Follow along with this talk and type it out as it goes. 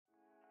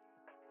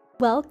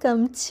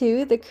Welcome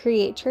to the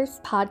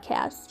Creatress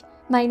Podcast.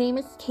 My name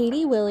is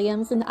Katie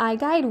Williams, and I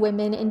guide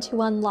women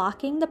into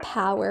unlocking the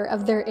power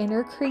of their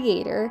inner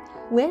creator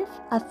with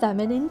a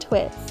feminine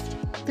twist.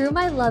 Through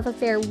my love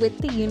affair with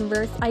the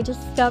universe, I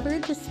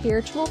discovered the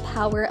spiritual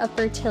power of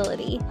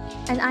fertility,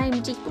 and I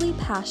am deeply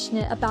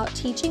passionate about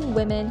teaching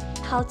women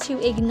how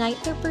to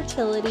ignite their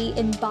fertility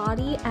in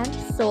body and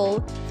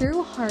soul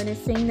through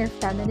harnessing their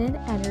feminine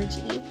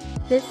energy.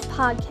 This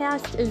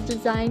podcast is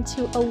designed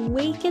to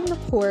awaken the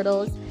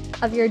portals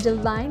of your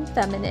divine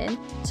feminine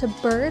to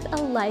birth a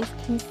life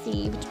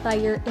conceived by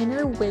your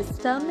inner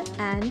wisdom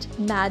and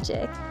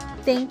magic.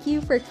 Thank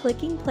you for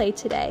clicking play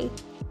today.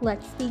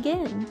 Let's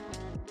begin.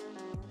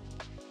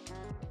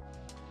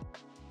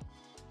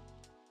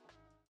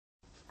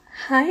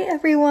 Hi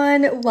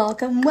everyone,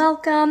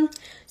 welcome.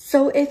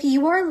 So if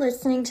you are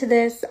listening to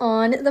this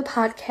on the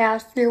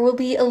podcast, there will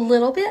be a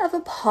little bit of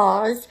a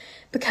pause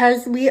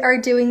because we are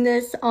doing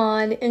this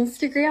on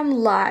Instagram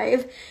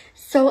Live.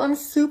 So I'm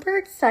super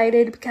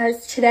excited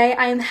because today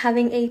I am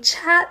having a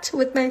chat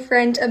with my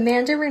friend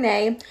Amanda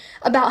Renee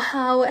about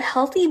how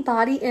healthy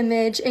body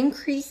image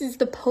increases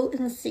the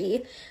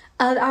potency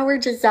of our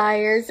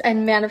desires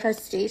and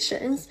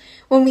manifestations.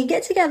 When we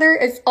get together,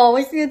 it's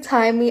always a good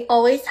time. We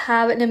always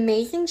have an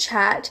amazing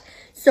chat.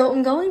 So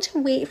I'm going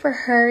to wait for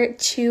her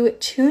to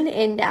tune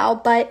in now.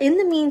 But in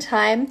the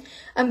meantime,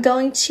 I'm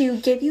going to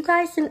give you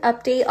guys an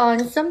update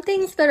on some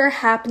things that are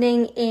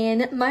happening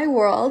in my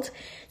world.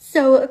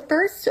 So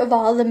first of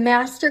all, the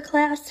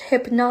Masterclass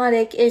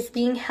Hypnotic is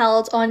being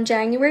held on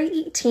January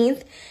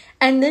 18th.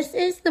 And this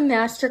is the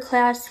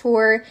masterclass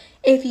for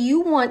if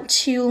you want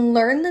to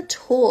learn the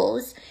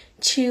tools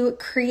to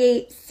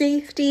create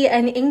safety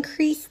and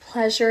increase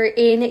pleasure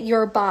in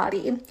your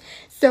body.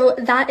 So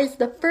that is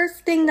the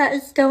first thing that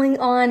is going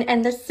on.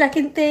 And the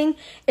second thing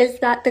is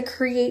that the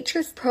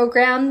Creatress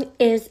program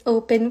is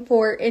open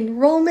for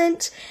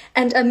enrollment.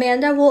 And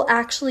Amanda will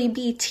actually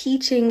be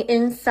teaching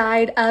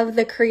inside of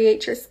the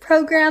Creatress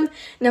program.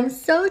 And I'm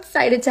so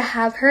excited to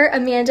have her.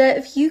 Amanda,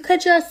 if you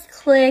could just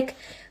click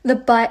the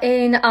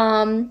button,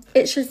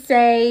 it should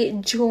say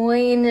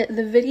join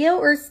the video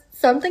or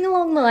something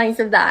along the lines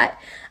of that.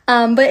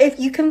 But if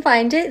you can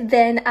find it,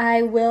 then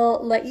I will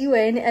let you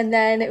in and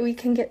then we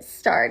can get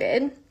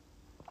started.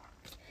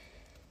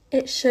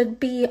 It should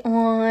be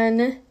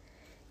on,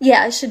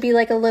 it should be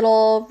like a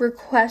little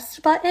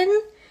request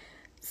button.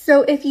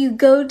 So if you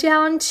go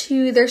down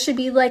to, there should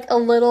be like a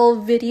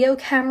little video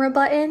camera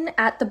button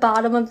at the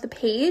bottom of the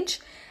page.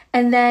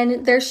 And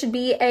then there should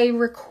be a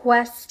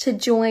request to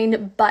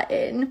join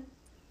button.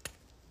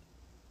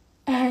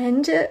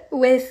 And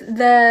with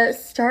the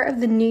start of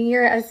the new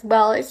year as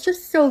well, it's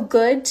just so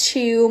good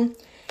to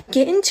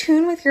get in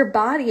tune with your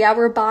body.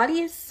 Our body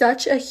is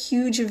such a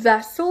huge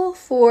vessel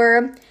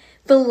for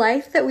the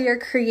life that we are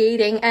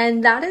creating,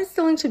 and that is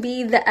going to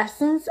be the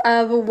essence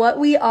of what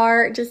we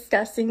are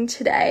discussing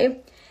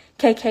today.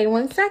 KK,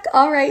 one sec.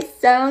 All right,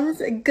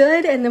 sounds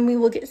good, and then we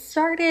will get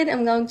started.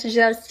 I'm going to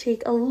just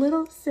take a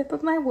little sip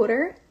of my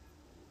water.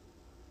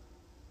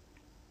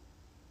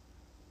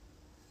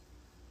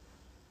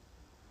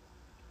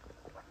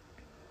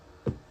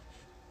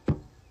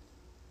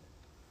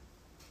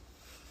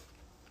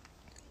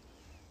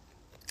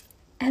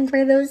 And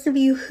for those of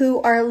you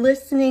who are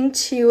listening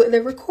to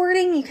the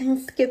recording, you can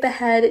skip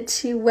ahead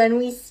to when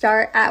we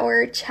start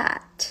our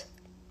chat.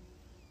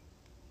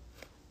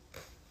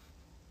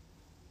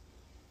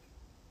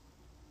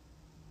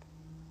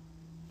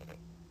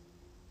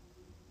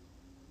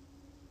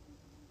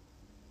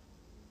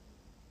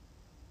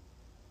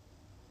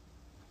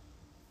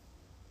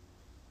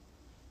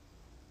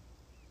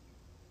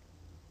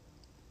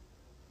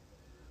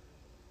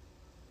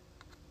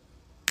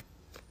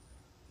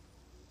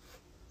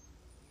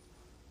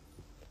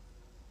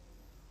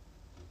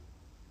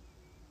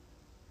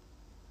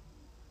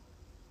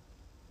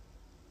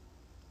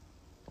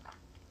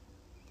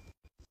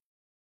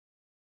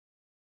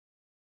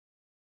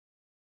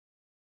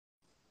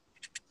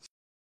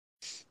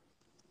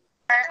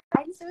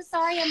 I'm so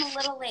sorry I'm a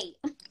little late.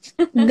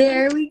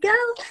 There we go.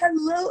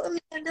 Hello,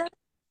 Amanda.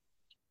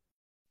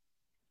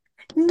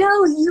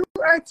 No, you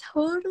are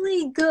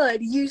totally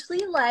good.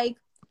 Usually, like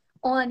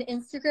on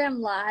Instagram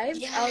Live,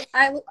 Yes.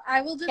 I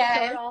will just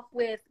start off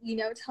with,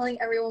 telling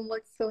everyone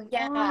what's going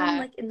on,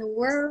 like in the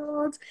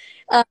world,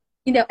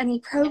 any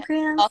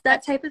programs,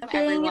 that type of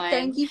thing. Everyone.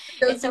 Thank you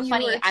for those It's so of you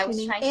funny. who are I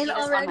was trying to do this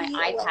on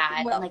my iPad,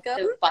 and like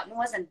the button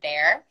wasn't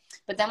there.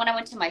 But then when I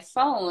went to my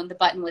phone, the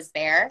button was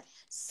there.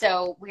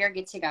 So we are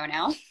good to go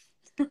now.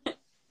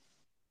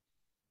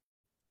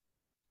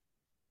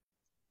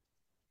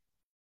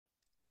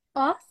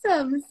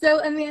 Awesome. So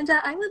Amanda,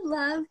 I would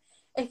love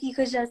if you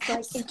could just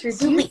Absolutely.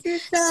 introduce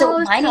yourself. So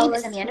my name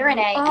is us Amanda who you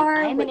Renee, and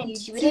are, I'm an what you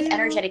intuitive do.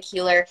 energetic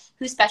healer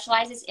who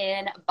specializes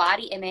in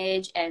body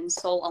image and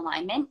soul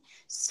alignment.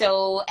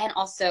 So, and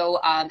also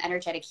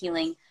energetic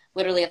healing,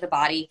 literally of the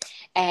body.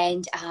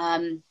 And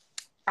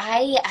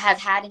I have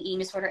had an eating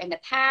disorder in the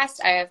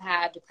past. I have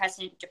had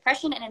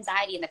depression and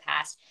anxiety in the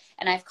past,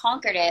 and I've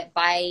conquered it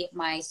by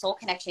my soul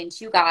connection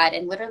to God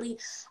and literally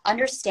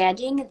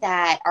understanding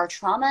that our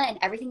trauma and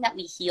everything that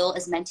we heal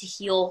is meant to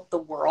heal the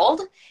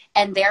world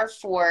and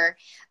therefore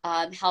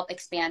help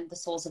expand the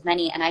souls of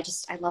many. And I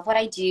love what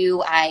I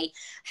do. I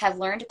have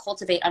learned to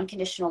cultivate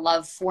unconditional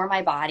love for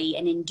my body,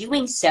 and in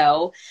doing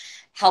so,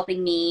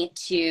 helping me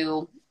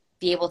to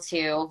be able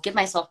to give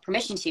myself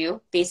permission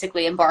to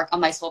basically embark on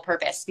my soul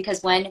purpose.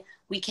 Because when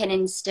we can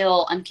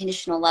instill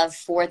unconditional love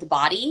for the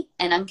body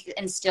and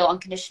instill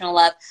unconditional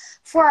love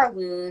for our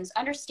wounds,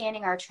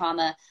 understanding our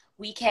trauma,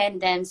 we can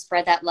then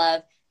spread that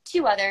love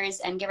to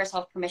others and give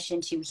ourselves permission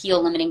to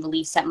heal limiting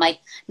beliefs that might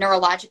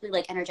neurologically,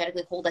 like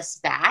energetically hold us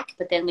back.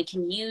 But then we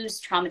can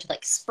use trauma to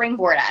like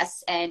springboard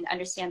us and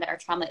understand that our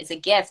trauma is a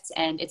gift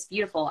and it's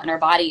beautiful and our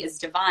body is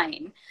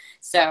divine.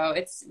 So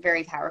it's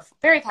very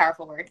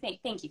powerful word.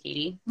 Thank you,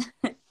 Katie.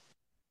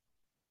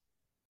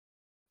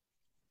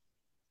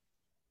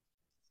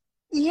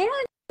 Yeah,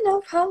 no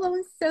problem.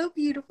 It's so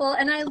beautiful.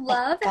 And I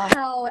love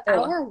how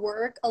our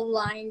work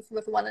aligns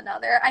with one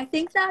another. I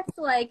think that's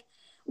like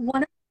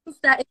one of the things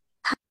that is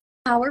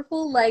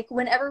powerful. Like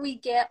whenever we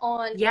get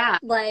on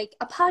like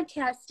a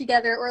podcast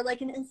together or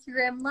like an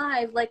Instagram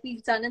live, like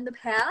we've done in the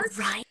past.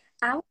 Right.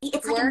 Our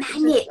it's like a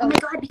magnet. Oh my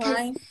God,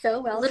 because so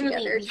well literally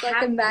together. we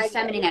have the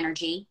feminine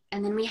energy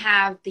and then we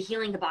have the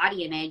healing the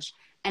body image,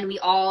 and we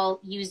all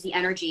use the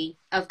energy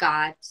of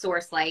God,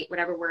 source, light,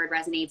 whatever word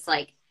resonates,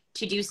 like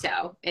to do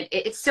so.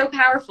 It's so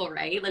powerful,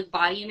 right? Like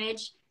body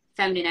image,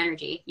 feminine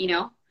energy, you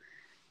know?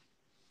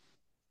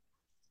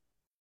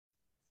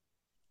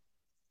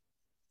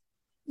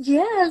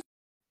 Yes.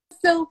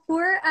 So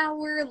for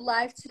our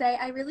live today,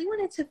 I really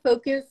wanted to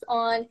focus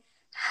on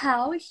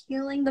how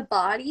healing the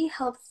body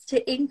helps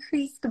to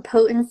increase the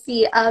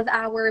potency of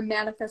our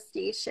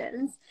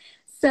manifestations.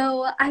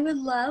 So I would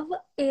love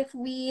if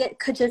we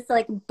could just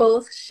like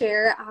both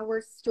share our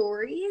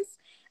stories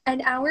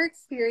and our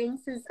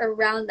experiences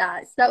around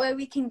that. So that way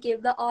we can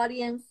give the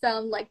audience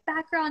some like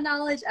background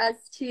knowledge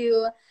as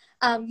to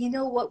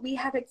what we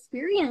have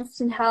experienced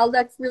and how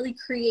that's really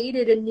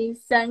created a new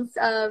sense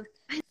of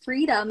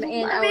freedom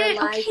in our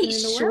lives and in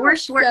the world.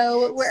 Sure.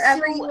 So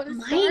wherever you want to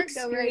my start,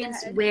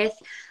 experience go right with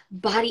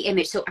body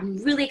image. So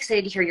I'm really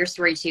excited to hear your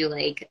story too.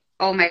 Like,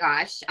 oh my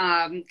gosh.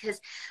 Because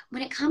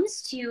when it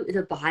comes to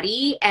the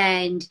body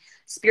and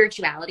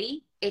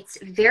spirituality, it's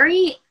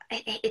very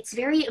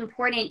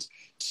important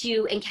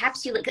to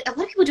encapsulate. A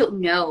lot of people don't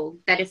know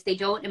that if they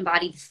don't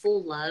embody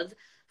full love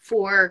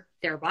for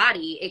their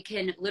body, it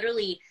can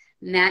literally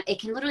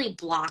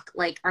block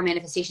like our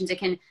manifestations. It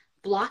can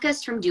block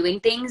us from doing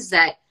things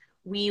that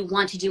we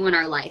want to do in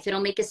our life.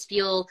 It'll make us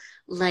feel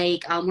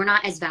like we're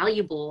not as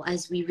valuable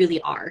as we really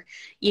are,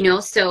 you know?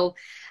 So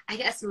I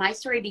guess my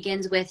story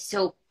begins with,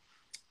 so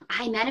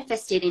I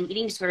manifested an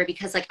eating disorder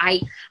because like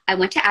I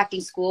went to acting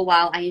school.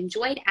 While I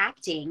enjoyed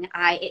acting,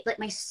 like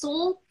my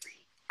soul,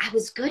 I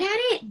was good at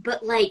it,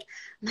 but like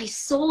my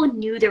soul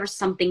knew there was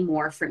something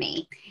more for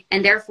me.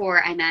 And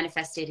therefore I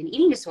manifested an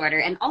eating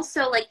disorder. And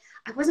also like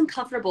I wasn't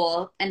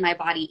comfortable in my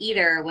body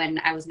either when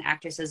I was an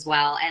actress as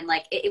well. And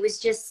like it was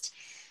just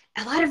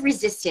a lot of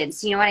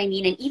resistance, you know what I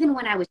mean? And even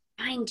when I was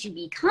trying to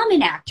become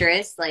an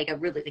actress, like I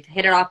really like,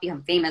 hit it off,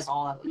 become famous,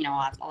 all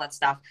that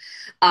stuff.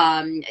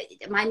 My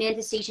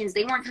manifestations,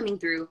 they weren't coming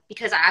through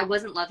because I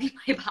wasn't loving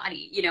my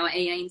body, you know, and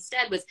I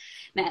instead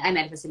I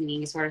manifested an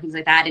eating disorder, things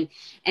like that. And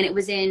it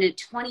was in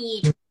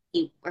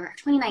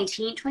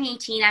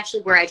 2018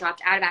 actually, where I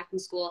dropped out of acting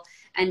school.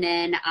 And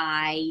then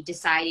I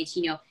decided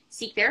to,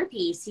 seek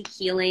therapy, seek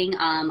healing,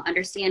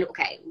 understand,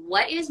 okay,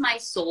 what is my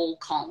soul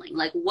calling?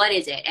 Like, what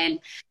is it?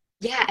 And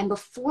yeah, and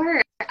before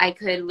I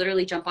could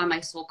literally jump on my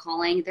soul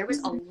calling, there was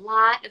a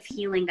lot of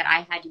healing that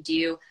I had to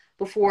do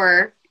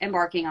before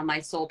embarking on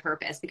my soul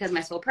purpose, because my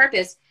soul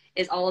purpose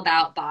is all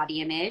about body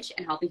image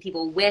and helping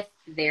people with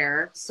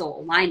their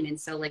soul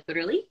alignment. So like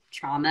literally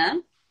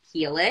trauma,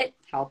 heal it,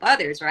 help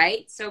others,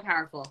 right? So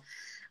powerful.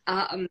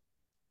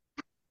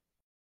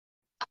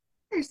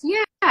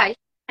 Yeah.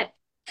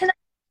 Can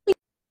I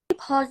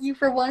pause you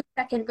for 1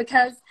 second?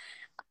 Because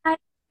I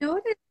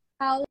noticed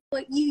how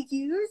you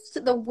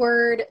used the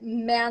word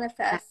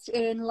manifest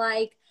in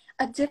like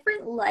a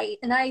different light,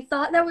 and I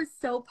thought that was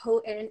so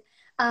potent.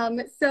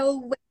 So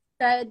when you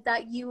said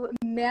that you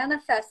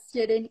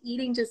manifested an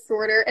eating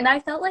disorder, and I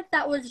felt like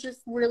that was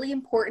just really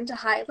important to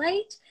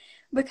highlight,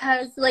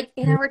 because like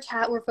in our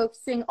chat we're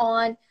focusing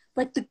on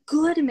like the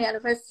good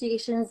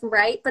manifestations,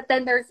 right? But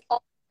then there's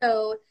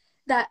also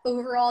that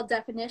overall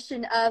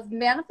definition of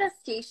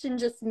manifestation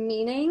just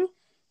meaning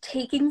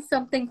taking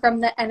something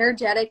from the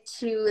energetic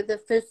to the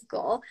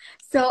physical.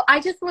 So I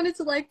just wanted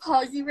to like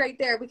pause you right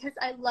there, because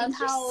I love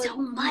how so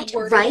much,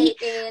 right?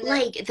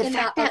 Like the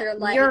fact that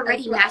we're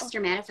already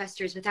master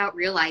manifestors without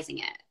realizing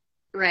it,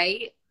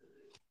 right?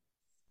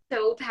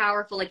 So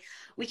powerful. Like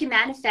we can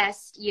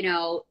manifest,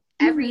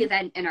 every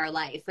event in our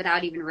life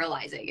without even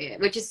realizing it,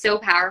 which is so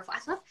powerful. I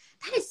love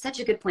that. Is such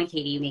a good point,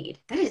 Katie, you made.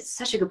 That is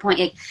such a good point.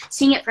 Like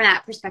seeing it from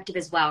that perspective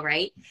as well,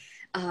 right?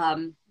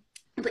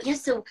 but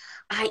yes, so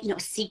I,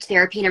 seeked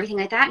therapy and everything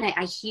like that. And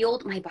I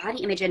healed my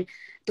body image. And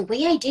the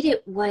way I did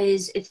it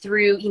was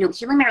through,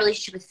 healing my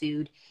relationship with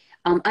food,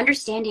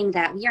 understanding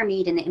that we are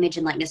made in the image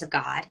and likeness of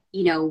God.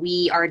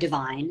 We are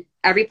divine.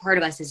 Every part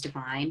of us is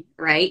divine,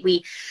 right?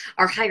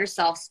 Our higher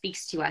self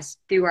speaks to us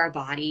through our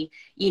body,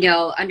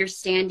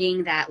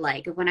 understanding that,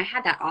 like, when I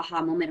had that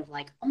aha moment of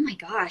like, oh my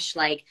gosh,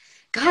 like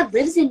God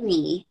lives in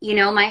me,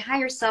 my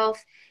higher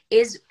self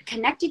is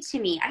connected to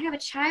me. I have a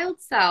child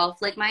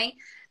self, like my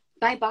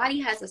body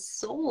has a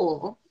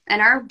soul,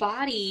 and our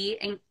body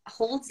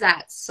holds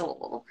that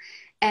soul,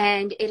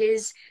 and it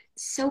is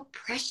so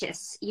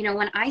precious.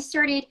 When I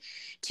started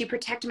to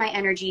protect my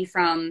energy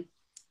from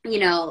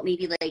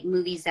maybe like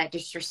movies that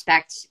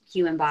disrespect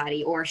human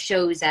body or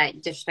shows that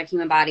disrespect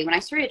human body, when I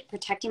started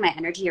protecting my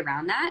energy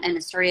around that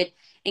and started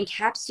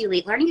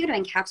learning how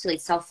to encapsulate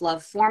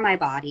self-love for my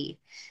body,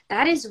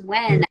 that is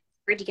when I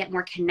started to get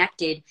more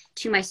connected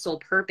to my soul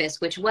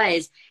purpose, which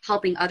was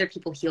helping other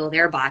people heal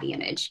their body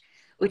image,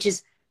 which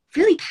is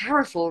really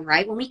powerful,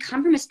 right? When we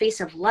come from a space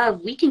of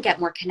love, we can get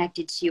more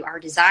connected to our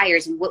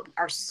desires and what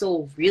our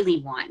soul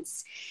really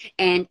wants.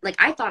 And like,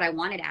 I thought I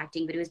wanted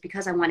acting, but it was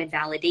because I wanted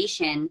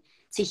validation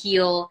to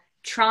heal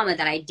trauma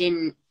that I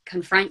didn't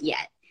confront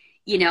yet,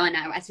 and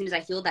as soon as I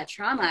healed that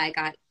trauma, I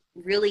got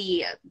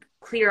really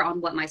clear on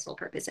what my soul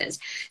purpose is.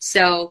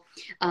 So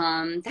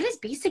that is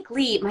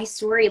basically my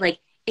story, like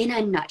in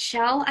a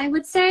nutshell, I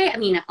would say. I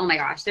mean, oh my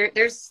gosh,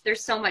 there's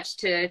so much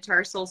to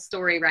our soul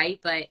story, right?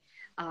 But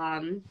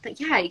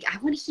yeah, I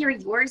want to hear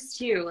yours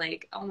too.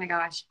 Like, oh my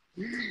gosh.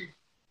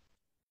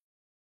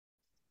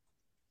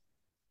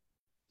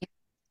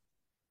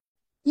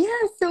 Yeah,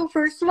 so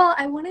first of all,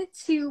 I wanted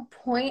to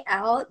point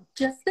out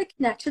just the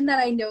connection that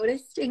I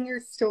noticed in your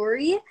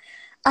story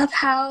of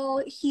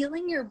how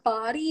healing your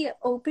body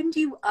opened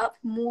you up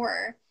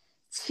more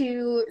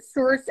to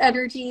source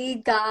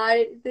energy, God,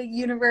 the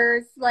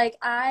universe. Like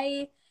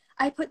I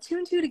put two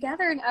and two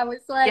together and I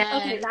was like,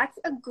 okay, Yes. that's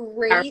a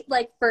great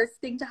like first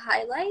thing to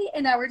highlight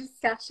in our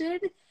discussion.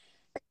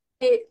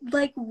 It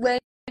like when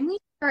we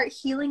start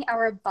healing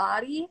our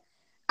body,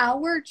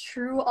 our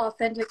true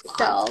authentic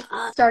self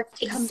starts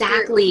to come through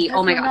Exactly. because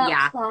Oh my we're God. not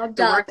Yeah. clogged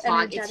The word up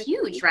clog, it's huge,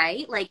 energetically.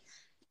 right? Like,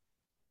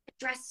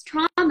 stress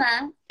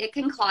trauma, it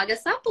can clog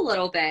us up a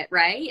little bit,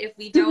 right? If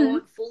we Mhm.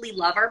 don't fully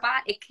love our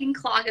body, it can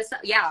clog us up.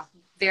 Yeah.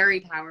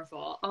 Very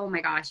powerful. Oh my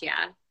gosh.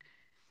 Yeah.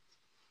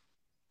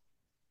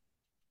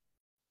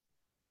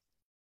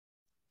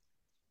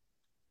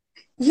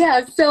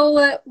 Yeah,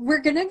 so we're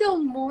gonna go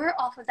more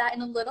off of that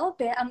in a little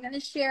bit. I'm gonna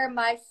share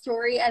my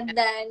story, and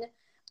then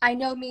I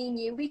know me and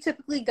you, we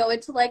typically go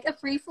into like a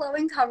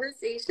free-flowing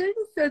conversation,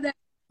 so that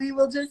we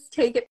will just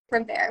take it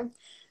from there.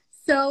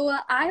 So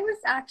I was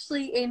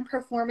actually in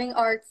performing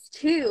arts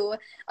too.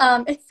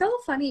 It's so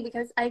funny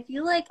because I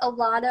feel like a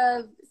lot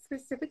of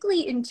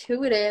specifically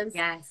intuitives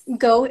Yes.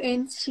 go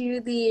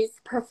into these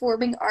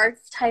performing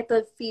arts type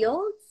of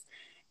fields.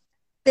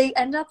 They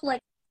end up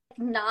like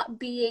not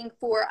being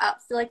for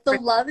us. So, like the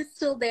love is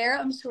still there.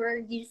 I'm sure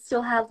you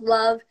still have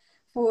love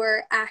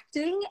for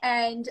acting,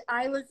 and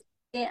I was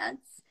dance.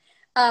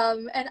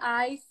 And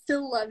I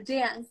still love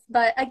dance,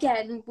 but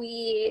again,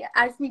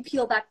 as we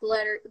peel back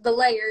the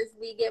layers,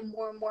 we get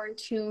more and more in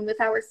tune with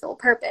our soul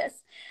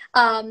purpose.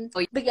 Oh,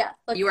 But yeah,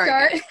 let's you are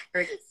start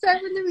good. start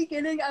from the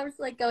beginning. I was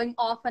like going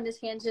off on a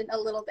tangent a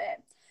little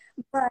bit,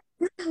 but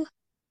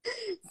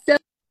so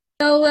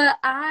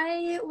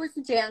I was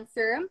a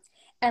dancer,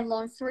 and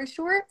long story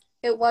short,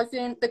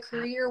 the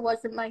career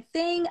wasn't my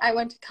thing. I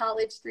went to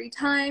college 3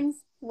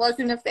 times,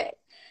 wasn't a fit.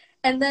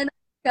 And then I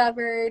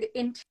discovered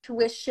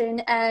intuition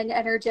and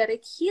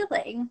energetic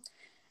healing.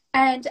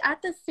 And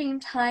at the same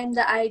time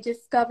that I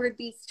discovered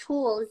these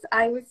tools,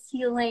 I was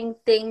healing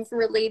things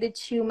related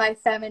to my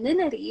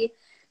femininity,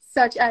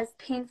 such as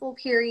painful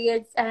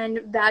periods and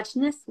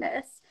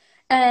vaginismus.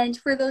 And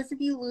for those of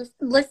you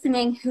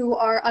listening who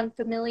are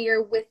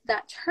unfamiliar with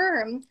that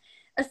term,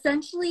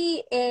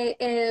 essentially it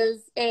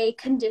is a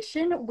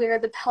condition where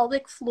the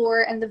pelvic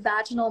floor and the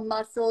vaginal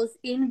muscles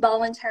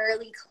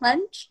involuntarily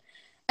clench,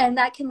 and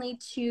that can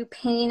lead to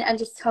pain and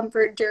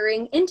discomfort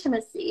during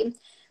intimacy.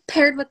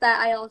 Paired with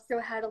that, I also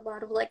had a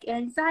lot of like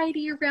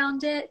anxiety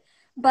around it.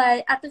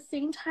 But at the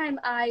same time,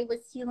 I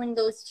was healing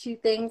those two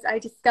things. I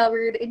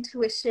discovered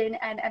intuition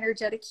and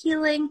energetic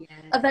healing, Yes.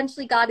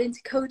 eventually got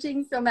into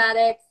coaching,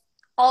 somatics,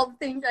 all the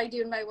things I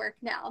do in my work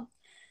now.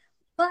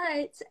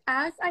 But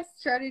as I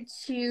started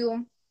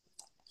to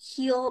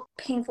heal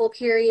painful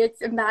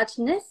periods and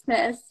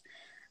vaginismus,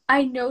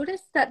 I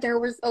noticed that there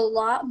was a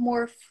lot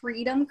more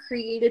freedom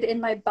created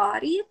in my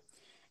body,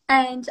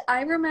 and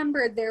I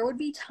remember there would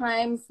be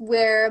times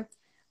where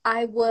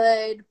I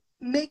would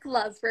make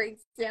love, for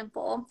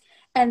example,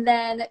 and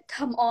then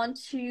come on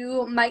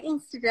to my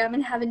Instagram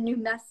and have a new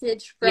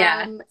message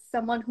Yeah. from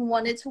someone who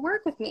wanted to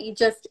work with me.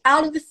 Just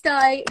out of the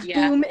sky,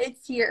 Yeah. boom,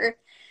 it's here.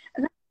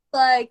 And I was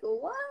like,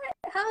 what?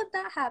 How did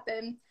that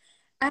happen?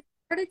 I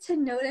started to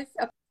notice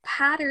a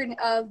pattern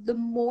of the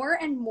more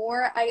and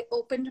more I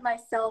opened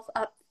myself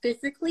up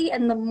physically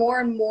and the more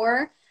and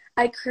more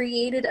I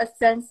created a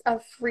sense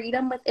of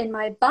freedom within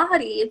my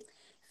body,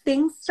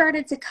 things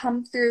started to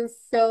come through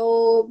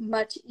so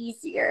much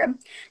easier.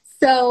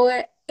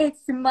 So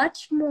it's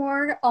much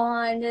more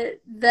on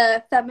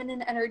the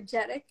feminine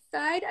energetic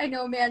side. I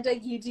know, Amanda,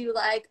 you do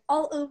like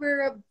all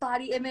over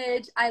body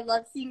image. I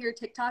love seeing your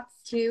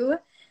TikToks too,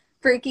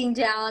 breaking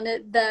down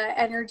the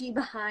energy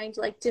behind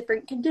like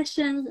different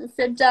conditions and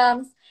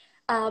symptoms.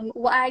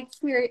 What I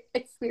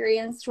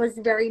experienced was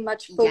very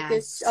much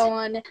focused Yes.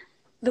 on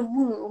the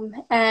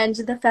womb and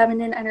the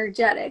feminine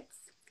energetics.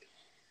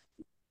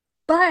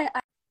 But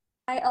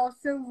I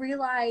also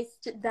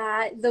realized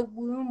that the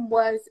womb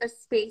was a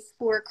space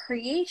for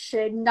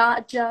creation,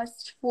 not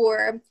just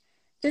for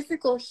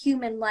physical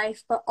human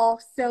life, but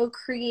also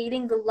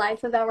creating the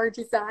life of our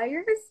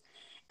desires.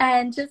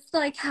 And just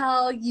like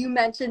how you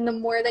mentioned, the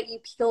more that you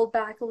peel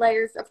back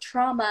layers of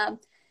trauma,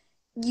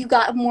 you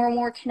got more and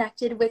more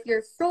connected with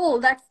your soul.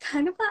 That's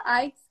kind of what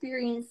I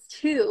experienced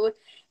too.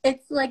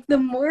 It's like the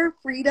more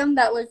freedom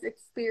that was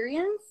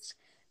experienced,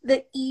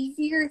 the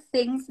easier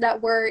things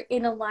that were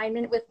in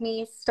alignment with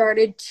me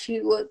started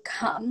to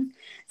come.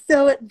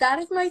 So that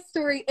is my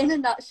story in a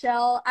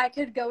nutshell. I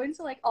could go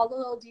into like all the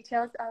little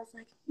details. I was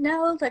like,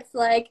 no,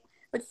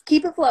 let's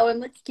keep it flowing.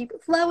 Let's keep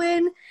it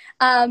flowing.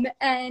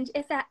 And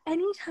if at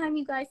any time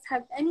you guys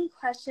have any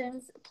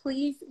questions,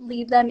 please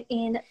leave them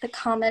in the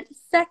comment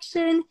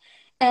section,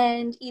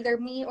 and either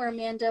me or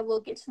Amanda will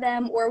get to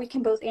them, or we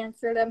can both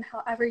answer them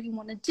however you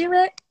want to do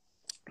it.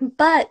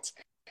 But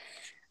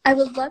I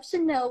would love to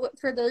know,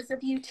 for those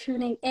of you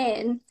tuning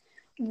in,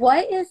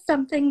 what is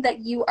something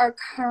that you are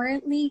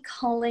currently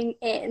calling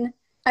in?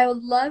 I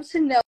would love to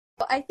know.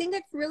 I think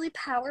it's really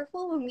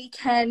powerful when we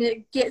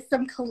can get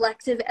some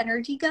collective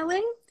energy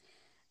going.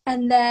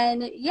 And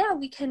then, yeah,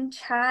 we can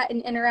chat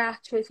and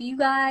interact with you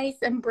guys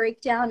and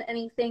break down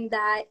anything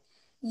that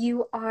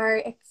you are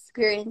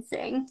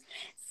experiencing.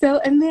 So,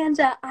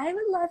 Amanda, I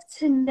would love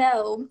to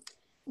know,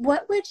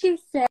 what would you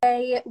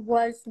say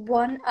was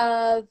one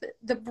of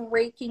the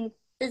breaking,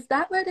 is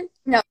that what it,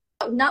 no,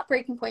 not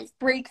breaking points,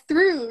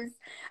 breakthroughs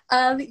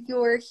of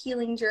your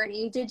healing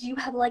journey? Did you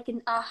have like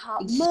an aha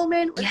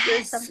moment? Was there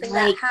Yes. something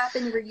that Like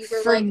happened where you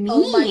were for like,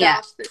 oh my me,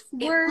 gosh, this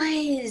it worked?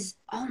 was,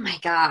 oh my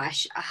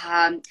gosh.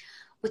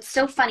 What's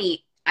so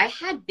funny, I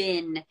had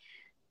been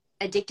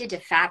addicted to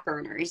fat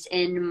burners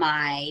in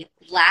my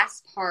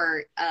last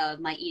part of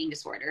my eating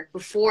disorder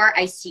before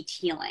I seeked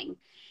healing.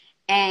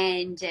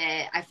 And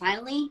I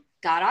finally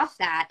got off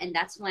that, and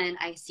that's when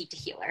I seeked a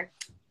healer.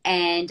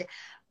 And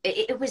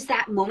it was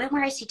that moment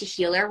where I seeked a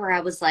healer where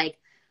I was like,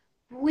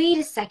 wait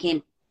a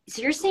second.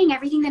 So you're saying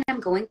everything that I'm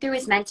going through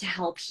is meant to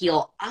help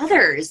heal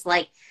others?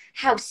 Like,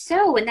 how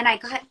so? And then I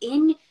got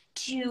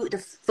into the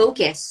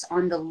focus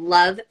on the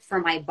love for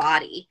my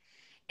body.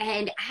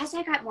 And as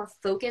I got more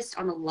focused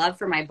on the love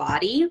for my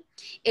body,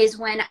 is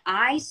when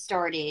I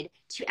started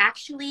to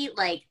actually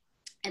like,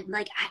 and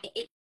like,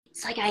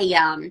 it's like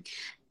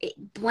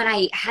when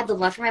I had the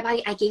love for my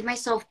body, I gave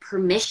myself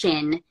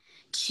permission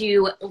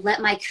to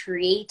let my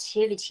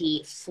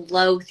creativity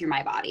flow through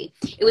my body.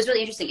 It was really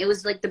interesting. It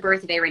was like the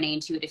birth of A. Renee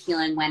Intuitive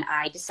Healing when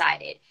I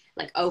decided,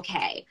 like,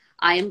 okay,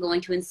 I am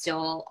going to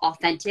instill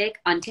authentic,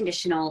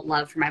 unconditional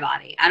love for my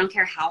body. I don't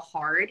care how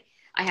hard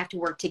I have to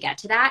work to get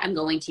to that. I'm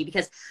going to,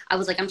 because I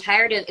was like, I'm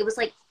tired of, it was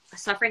like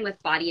suffering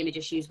with body image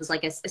issues was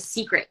like a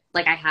secret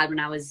like I had when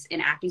I was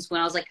in acting school.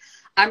 And I was like,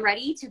 I'm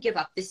ready to give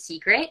up this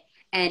secret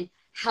and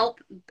help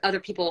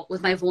other people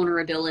with my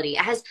vulnerability.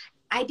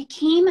 I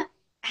became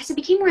as I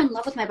became more in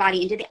love with my body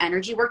and did the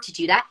energy work to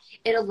do that,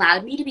 it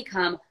allowed me to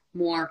become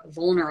more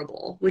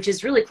vulnerable, which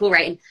is really cool,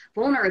 right? And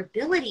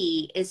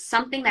vulnerability is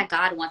something that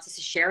God wants us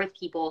to share with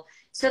people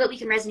so that we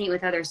can resonate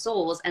with other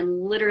souls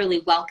and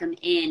literally welcome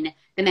in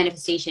the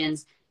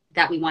manifestations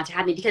that we want to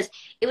happen. Because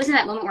it was in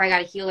that moment where I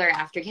got a healer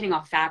after getting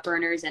off fat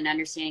burners and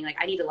understanding like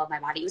I need to love my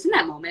body. It was in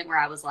that moment where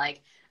I was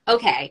like,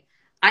 okay,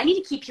 I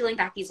need to keep peeling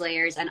back these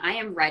layers, and I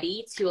am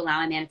ready to allow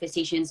my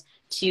manifestations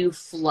to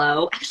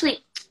flow. Actually,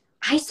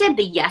 I said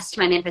the yes to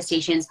my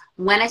manifestations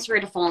when I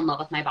started to fall in love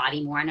with my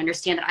body more and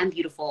understand that I'm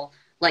beautiful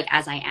like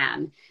as I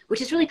am,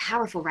 which is really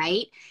powerful,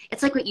 right?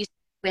 It's like what you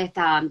said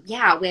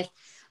with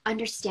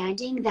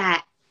understanding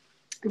that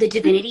the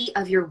divinity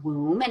of your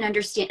womb, and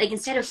understand, like,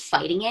 instead of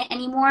fighting it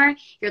anymore,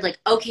 you're like,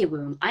 okay,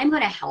 womb, I'm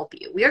going to help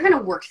you. We are going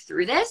to work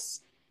through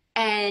this,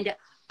 and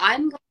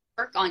I'm going to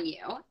work on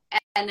you.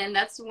 And then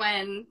that's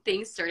when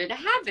things started to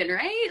happen,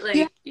 right? Yeah,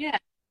 Like, yeah.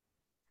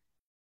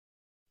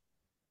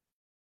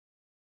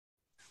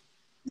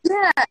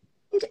 yeah.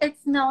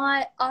 It's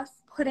not us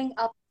putting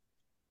up,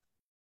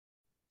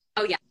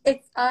 Oh, yeah.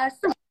 it's us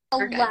You're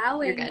good. You're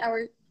allowing good.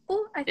 our,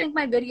 oh, I Yeah. think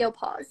my video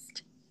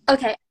paused.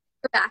 Okay,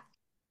 we're back.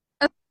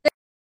 Okay,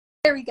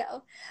 there we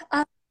go.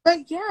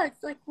 But yeah,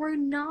 it's like we're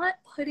not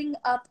putting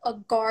up a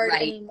guard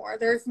Right. anymore.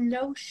 There's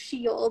no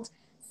shield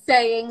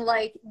saying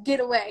like,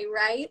 get away,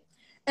 right?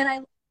 And I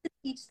like to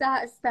teach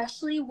that,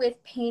 especially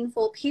with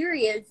painful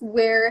periods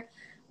where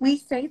we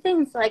say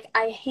things like,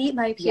 I hate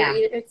my Yeah.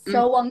 period. It's Mm,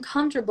 so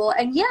uncomfortable.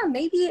 And yeah,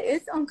 maybe it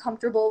is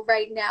uncomfortable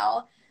right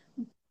now,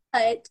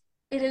 but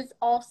it is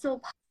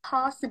also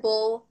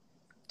possible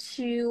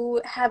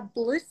to have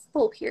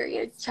blissful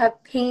periods, to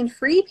have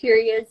pain-free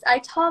periods. I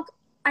talk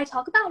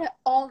about it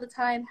all the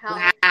time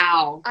how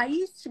Wow. I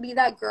used to be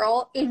that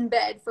girl in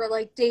bed for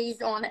like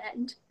days on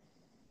end.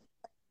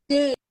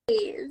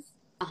 Days.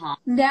 Uh-huh.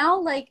 Now,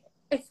 like,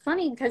 it's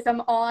funny because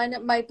I'm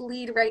on my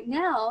bleed right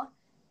now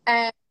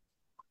and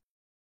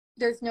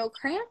there's no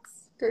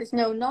cramps, there's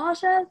no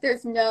nausea,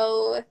 there's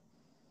no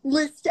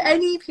list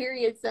any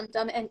period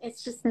symptom, and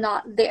it's just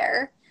not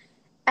there.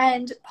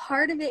 And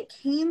part of it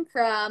came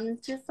from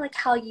just like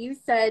how you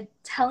said,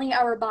 telling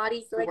our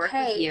bodies, like, Work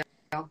with hey, you.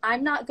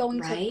 I'm not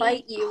going to Right?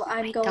 fight you. Oh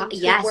I'm my God. going to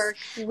Yes. work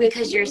with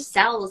Because your you.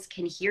 cells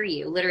can hear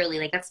you, literally.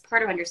 Like that's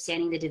part of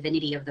understanding the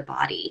divinity of the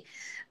body.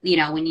 You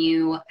know, when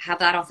you have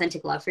that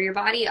authentic love for your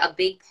body, a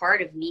big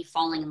part of me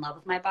falling in love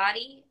with my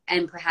body,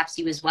 and perhaps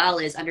you as well,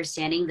 is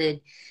understanding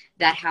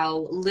that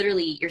how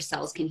literally your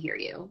cells can hear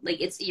you. Like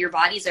it's your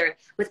bodies are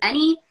with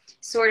any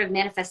sort of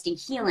manifesting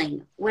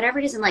healing, whatever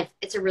it is in life,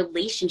 it's a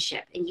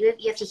relationship. And you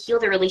have to heal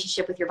the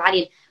relationship with your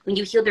body. And when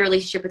you heal the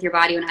relationship with your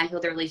body, when I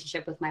heal the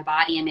relationship with my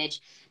body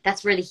image,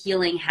 that's where the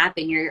healing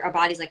happened. Our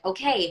body's like,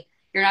 okay,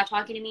 you're not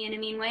talking to me in a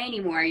mean way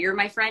anymore. You're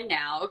my friend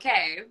now.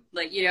 Okay.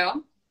 Like, you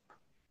know?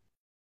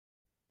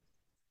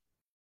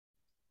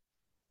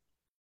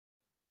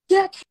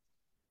 Yeah,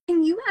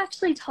 can you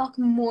actually talk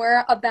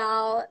more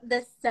about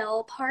the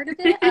cell part of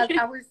it, of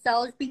our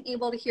cells being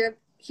able to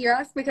hear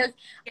us? Because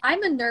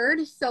I'm a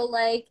nerd, so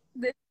like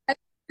the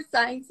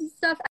science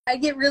stuff I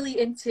get really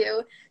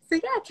into. So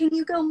yeah, can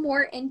you go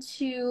more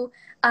into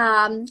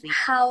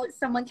how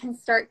someone can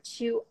start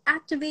to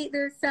activate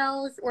their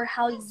cells, or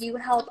how you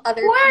help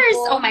other Course.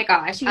 Oh people my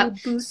gosh. to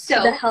boost the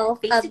So health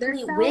of their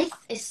basically cells?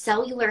 with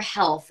cellular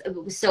health,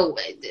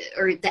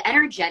 or the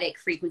energetic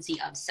frequency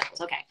of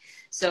cells. Okay.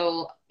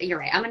 So you're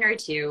right. I'm a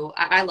nerd too.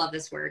 I love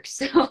this work.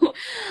 So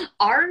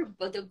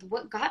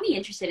what got me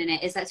interested in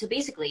it is that, so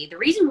basically the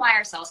reason why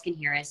our cells can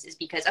hear us is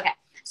because, okay,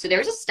 so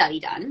there's a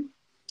study done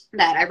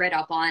that I read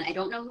up on. I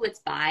don't know who it's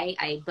by,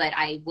 but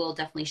I will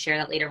definitely share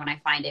that later when I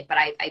find it. But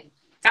I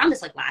found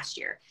this like last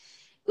year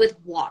with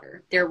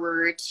water. There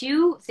were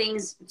two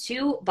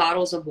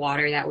bottles of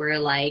water that were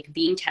like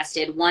being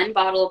tested. One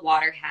bottle of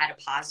water had a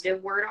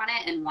positive word on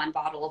it, and one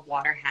bottle of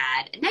water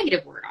had a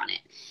negative word on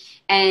it.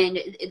 And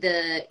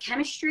the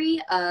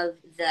chemistry of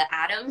the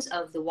atoms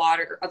of the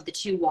water of the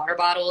two water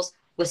bottles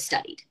was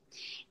studied,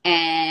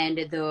 and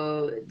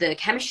the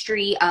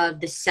chemistry of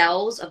the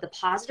cells of the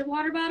positive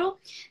water bottle,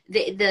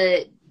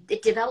 the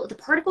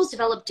particles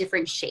developed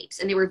different shapes,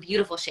 and they were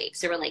beautiful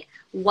shapes. They were like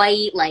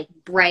white, like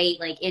bright,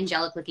 like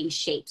angelic looking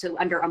shapes, so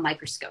under a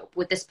microscope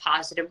with this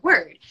positive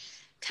word.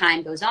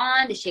 Time goes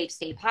on, the shapes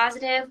stay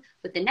positive.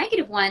 With the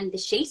negative one, the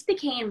shapes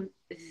became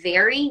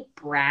very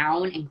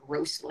brown and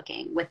gross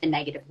looking with the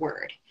negative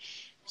word.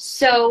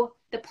 So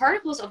the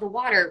particles of the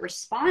water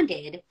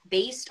responded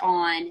based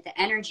on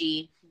the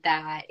energy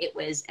that it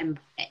was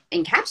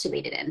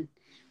encapsulated in,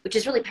 which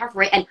is really powerful,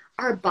 right? And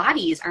our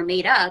bodies are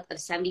made up of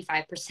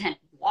 75%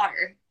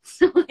 water.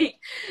 So like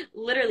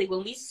literally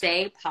when we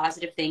say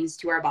positive things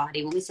to our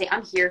body, when we say,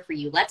 I'm here for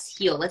you, let's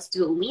heal, let's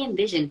do it. When we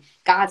envision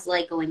God's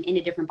light going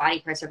into different body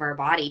parts of our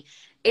body,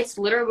 it's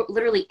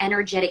literally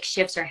energetic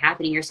shifts are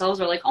happening. Your cells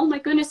are like, oh my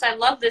goodness, I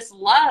love this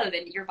love.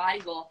 And your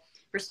body will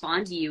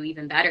respond to you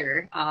even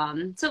better.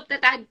 So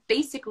that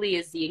basically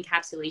is the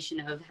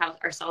encapsulation of how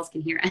our cells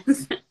can hear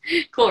us.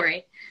 Cool,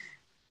 right?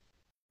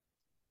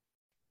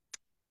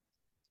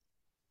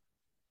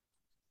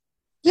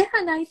 Yeah,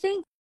 and I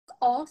think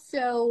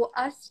also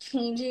us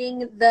changing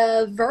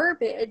the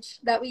verbiage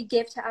that we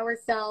give to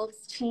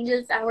ourselves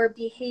changes our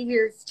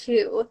behaviors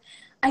too.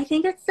 I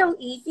think it's so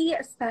easy,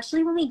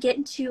 especially when we get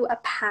into a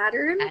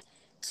pattern,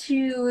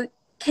 to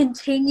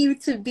continue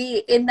to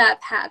be in that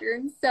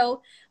pattern.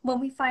 So when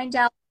we find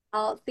out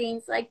about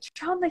things like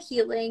trauma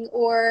healing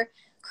or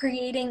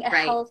creating a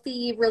Right.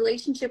 healthy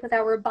relationship with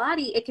our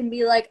body, it can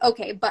be like,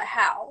 okay, but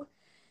how?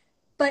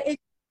 But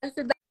it's because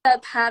of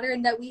that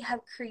pattern that we have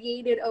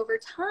created over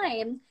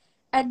time,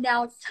 and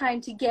now it's time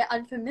to get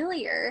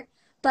unfamiliar.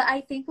 But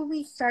I think when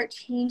we start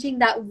changing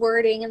that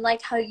wording, and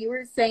like how you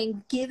were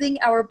saying, giving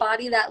our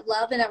body that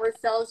love and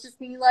ourselves just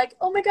being like,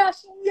 oh my gosh,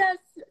 yes,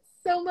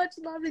 so much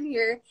love in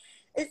here,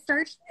 it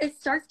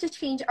starts to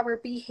change our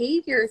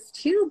behaviors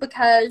too,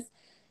 because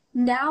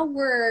now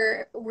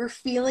we're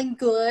feeling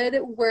good,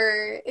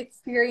 we're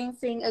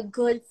experiencing a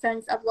good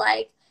sense of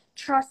like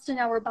trust in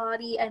our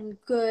body, and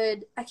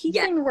good, I keep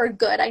Yeah. saying the word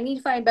good, I need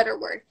to find a better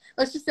word,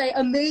 let's just say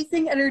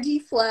amazing energy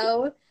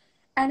flow.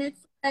 And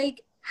it's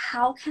like,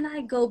 how can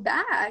I go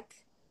back?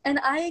 And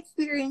I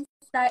experienced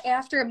that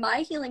after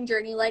my healing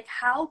journey. Like,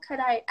 how could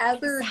I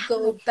ever Exactly.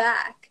 go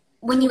back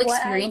When to you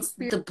what I experience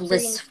the experienced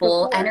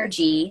blissful before?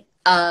 energy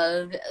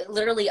of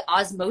literally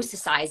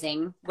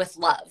osmosisizing with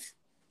love,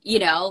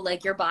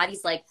 like your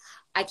body's like,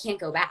 I can't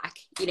go back.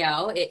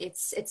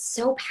 It's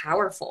so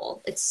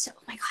powerful. It's so,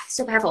 oh my God, it's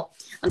so powerful.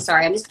 I'm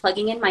sorry, I'm just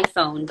plugging in my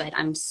phone, but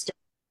I'm still.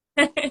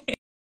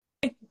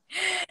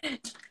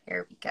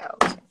 There we go.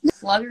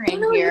 Plug her Oh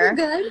in no, you're here.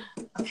 good.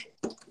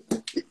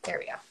 There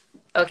we go.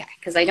 Okay,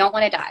 because I don't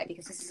want to die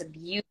because this is a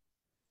beautiful.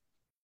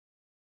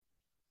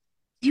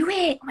 Do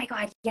it. Oh my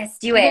God. Yes,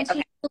 do I'm gonna it. Okay,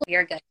 take we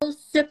are good. a little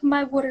sip of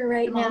my water The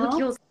right now.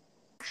 molecules.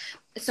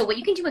 So what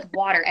you can do with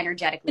water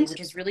energetically, Into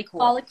which is really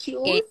cool, is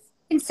molecules. you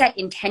can set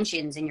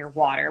intentions in your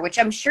water, which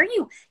I'm sure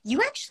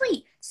you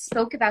actually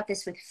spoke about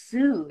this with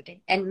food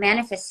and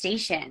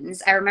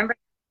manifestations. I remember.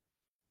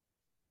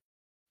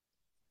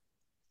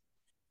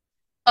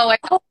 Oh, I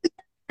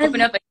Oh,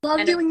 open I up a love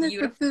can of doing this with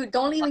beautiful food.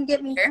 Don't even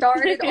get me water.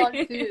 started on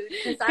food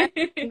because I'm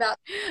about.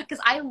 Because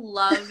I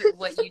love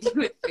what you do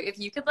with food. If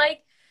you could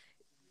like,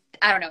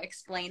 I don't know,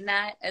 explain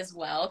that as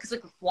well. Because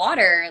like with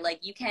water,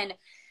 like you can,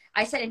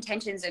 I set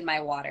intentions in my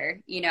water,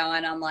 and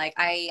I'm like,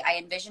 I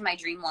envision my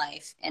dream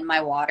life in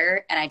my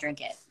water and I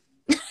drink it.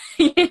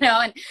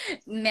 And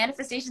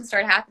manifestations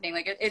start happening.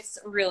 Like it's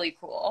really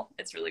cool.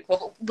 It's really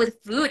cool. But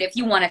with food, if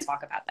you want to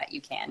talk about that, you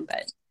can.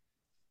 But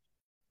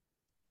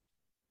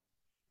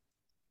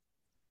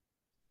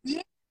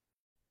Yeah,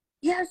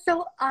 yeah,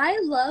 so I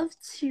love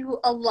to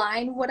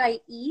align what I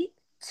eat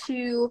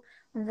to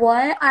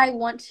what I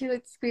want to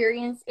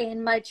experience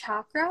in my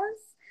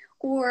chakras,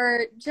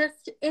 or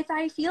just if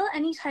I feel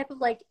any type of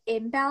like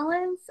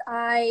imbalance,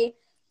 I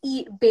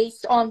eat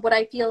based on what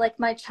I feel like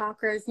my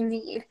chakras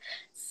need.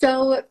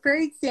 So, for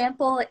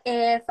example,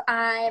 if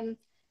I'm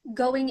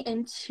going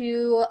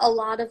into a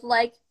lot of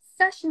like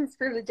sessions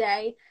for the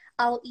day,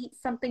 I'll eat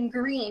something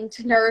green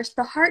to nourish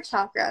the heart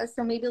chakra.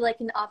 So maybe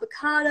like an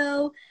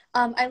avocado.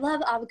 I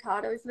love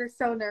avocados. They're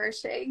so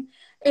nourishing.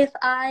 If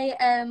I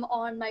am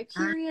on my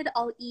period,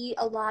 I'll eat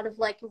a lot of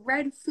like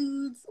red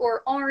foods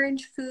or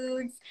orange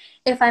foods.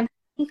 If I'm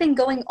anything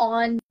going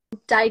on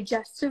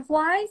digestive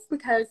wise,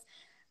 because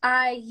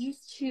I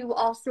used to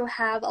also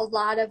have a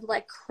lot of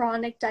like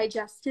chronic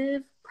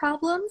digestive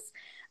problems,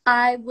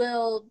 I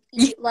will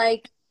eat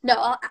like,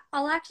 no,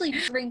 I'll actually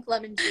drink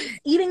lemon juice.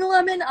 Eating a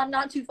lemon, I'm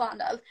not too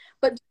fond of,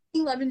 but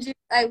drinking lemon juice,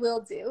 I will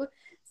do.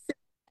 So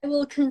I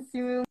will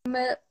consume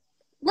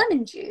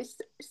lemon juice.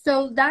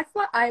 So that's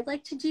what I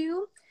like to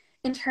do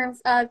in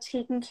terms of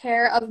taking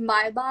care of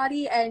my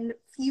body and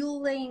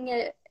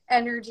fueling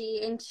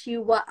energy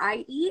into what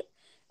I eat,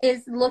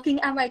 is looking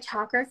at my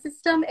chakra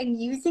system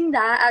and using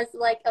that as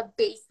like a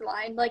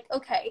baseline. Like,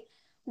 okay,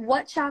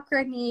 what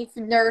chakra needs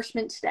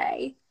nourishment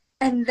today?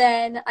 And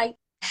then I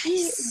that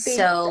is eat based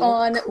so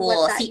on what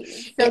cool. that See,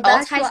 needs. So it all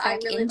that's ties what I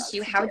back really love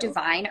into to how do.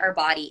 divine our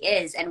body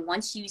is. And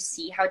once you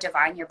see how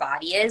divine your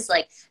body is,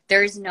 like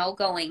there's no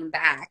going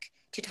back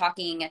to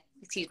talking,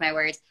 excuse my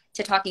words,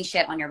 to talking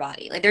shit on your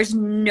body. Like there's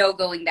no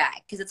going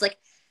back because it's like,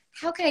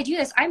 how can I do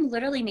this? I'm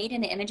literally made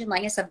in the image and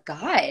likeness of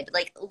God.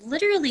 Like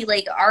literally,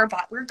 like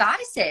we're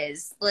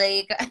goddesses.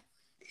 Like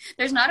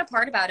there's not a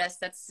part about us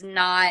that's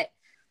not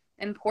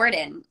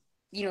important.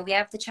 We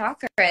have the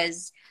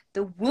chakras.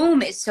 The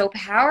womb is so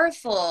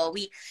powerful.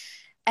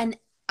 And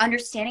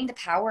understanding the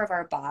power of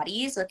our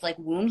bodies with like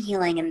womb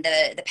healing and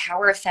the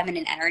power of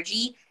feminine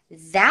energy,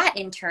 that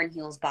in turn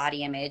heals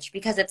body image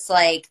because it's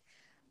like,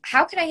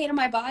 how could I hate on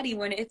my body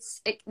when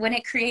when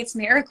it creates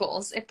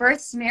miracles? It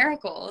births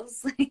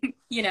miracles,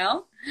 you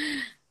know?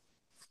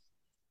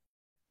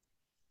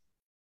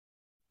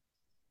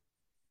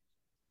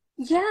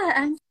 Yeah,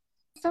 and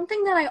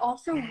something that I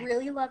also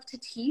really love to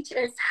teach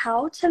is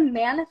how to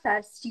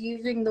manifest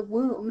using the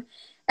womb.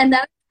 And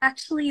that's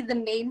actually the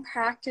main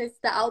practice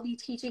that I'll be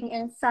teaching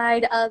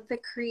inside of the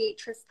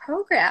Creatress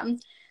program.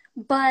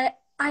 But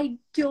I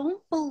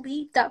don't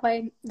believe that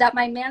my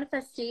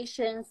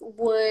manifestations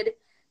would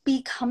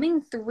be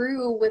coming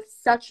through with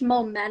such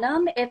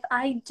momentum if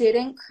I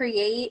didn't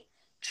create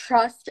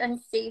trust and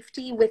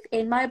safety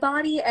within my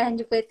body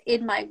and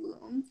within my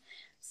womb.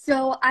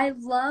 So I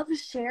love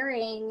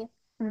sharing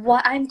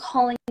what I'm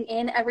calling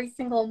in every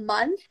single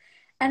month.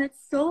 And it's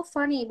so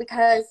funny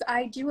because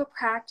I do a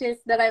practice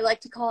that I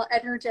like to call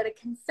energetic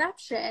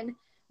conception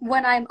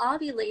when I'm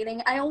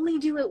ovulating. I only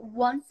do it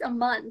once a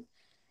month.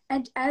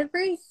 And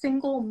every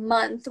single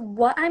month,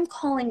 what I'm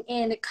calling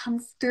in, it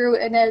comes through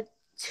in a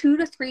 2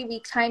 to 3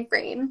 week time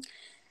frame.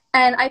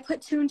 And I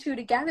put two and two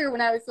together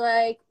when I was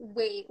like,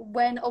 wait,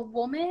 when a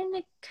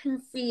woman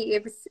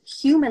conceives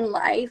human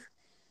life,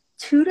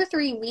 2 to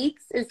 3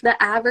 weeks is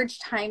the average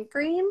time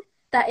frame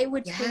that it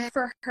would take Yeah.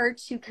 for her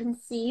to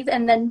conceive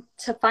and then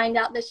to find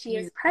out that she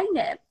is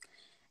pregnant.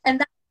 And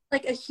that's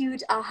like a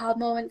huge aha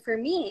moment for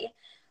me.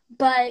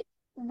 But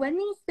when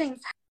these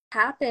things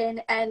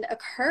happen and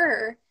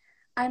occur,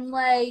 I'm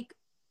like,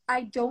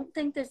 I don't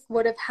think this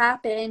would have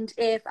happened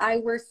if I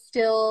were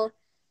still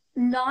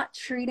not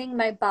treating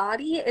my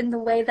body in the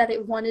way that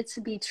it wanted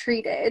to be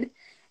treated.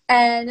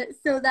 And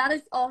so that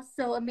is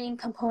also a main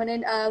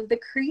component of the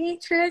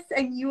Creatress,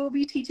 and you will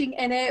be teaching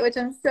in it, which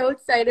I'm so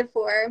excited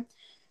for,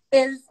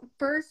 is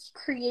first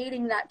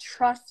creating that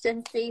trust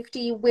and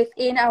safety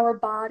within our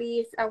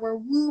bodies, our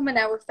womb, and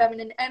our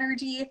feminine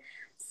energy,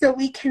 so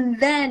we can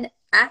then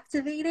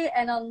activate it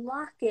and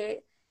unlock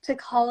it to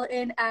call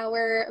in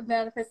our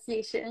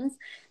manifestations.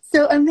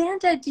 So,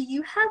 Amanda, do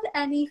you have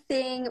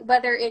anything,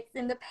 whether it's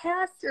in the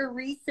past or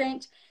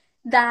recent,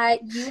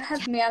 that you have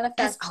Yes. Oh,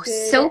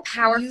 manifested so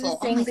powerful.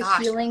 Oh using my the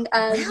gosh. healing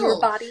of your Well,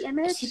 body to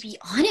image? be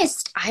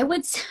honest, I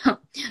would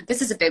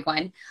this is a big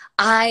one.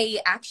 I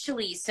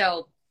actually,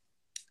 so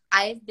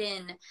I've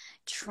been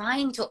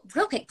trying to,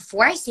 real quick,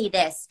 before I say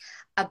this,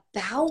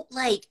 about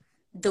like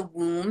the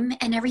womb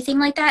and everything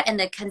like that and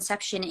the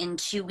conception in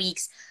 2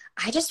 weeks.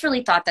 I just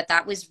really thought that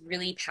that was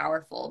really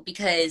powerful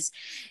because,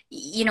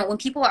 when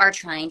people are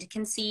trying to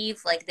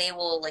conceive, like they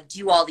will like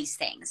do all these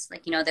things.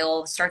 Like, they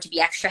will start to be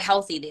extra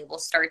healthy. They will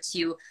start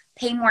to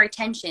pay more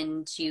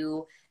attention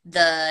to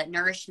the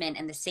nourishment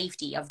and the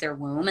safety of their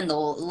womb. And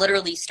they'll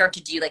literally start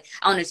to do like,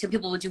 I don't know, some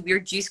people will do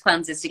weird juice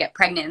cleanses to get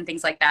pregnant and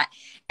things like that.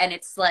 And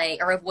it's like,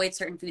 or avoid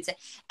certain foods.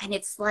 And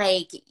it's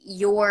like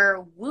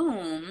your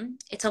womb,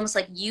 it's almost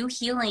like you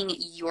healing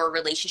your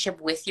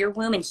relationship with your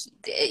womb, and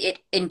it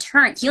in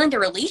turn healing the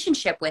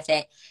relationship with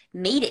it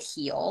made it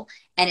heal.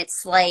 And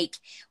it's like,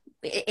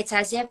 it's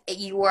as if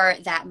you are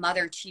that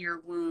mother to your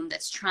womb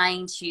that's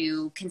trying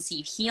to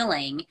conceive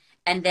healing,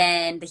 and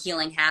then the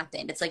healing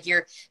happened. It's like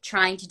you're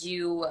trying to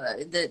do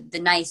the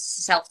nice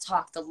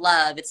self-talk, the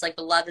love. It's like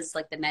the love is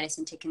like the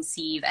medicine to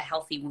conceive a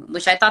healthy womb,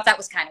 which I thought that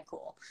was kind of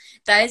cool.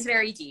 That is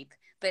very deep,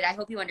 but I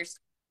hope you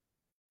understand.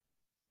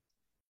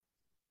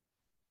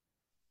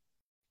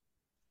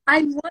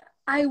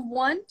 I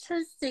want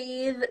to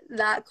save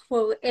that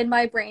quote in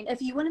my brain.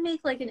 If you want to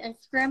make like an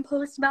Instagram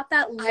post about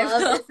that, I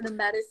love will. is the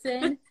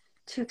medicine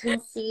to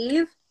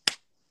conceive.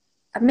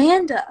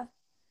 Amanda,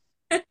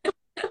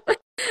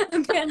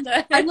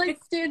 Amanda. I'm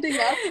like standing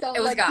up, so It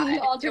I'm was like being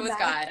God. all It was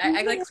dramatic. God.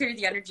 I like cleared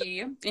the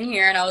energy in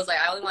here, and I was like,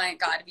 I only want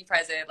God to be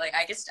present. Like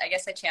I guess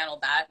I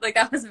channeled that. Like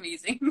that was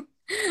amazing.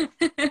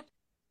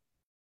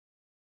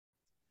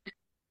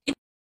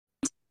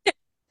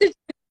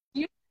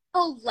 You know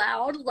how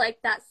loud like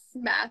that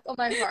smack on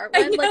my heart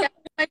I went? Like know.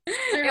 my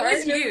It heart,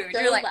 was and it was huge.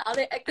 You're so like, loud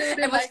it echoed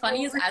in and what's my funny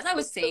whole is room. as I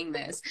was saying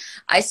this,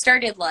 I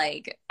started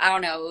like, I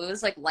don't know, it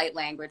was like light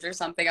language or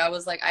something. I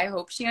was like, I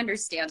hope she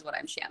understands what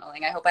I'm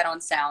channeling. I hope I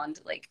don't sound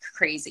like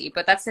crazy.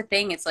 But that's the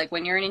thing. It's like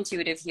when you're an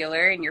intuitive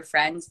healer and you're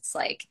friends, it's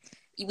like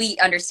we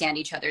understand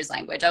each other's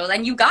language. I was,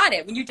 and you got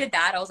it. When you did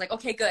that, I was like,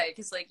 okay, good.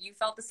 Because like you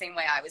felt the same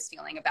way I was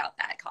feeling about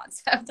that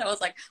concept. I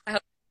was like, I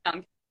hope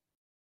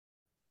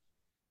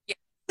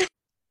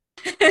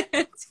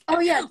Oh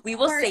yeah, we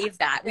will sorry, save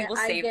that. We will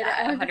I save get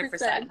it, that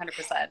 100%,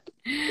 100%.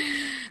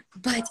 100%.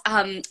 But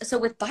so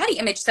with body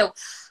image, so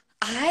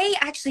I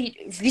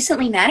actually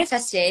recently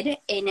manifested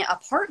an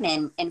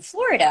apartment in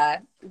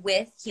Florida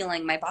with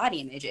healing my body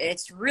image.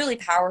 It's really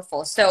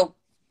powerful. So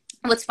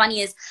what's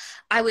funny is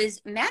I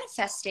was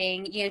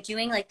manifesting,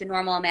 doing like the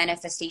normal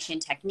manifestation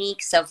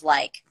techniques of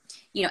like,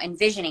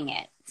 envisioning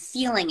it,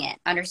 feeling it,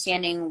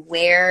 understanding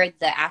where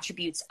the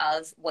attributes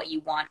of what you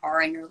want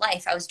are in your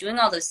life. I was doing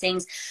all those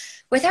things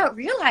without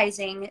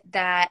realizing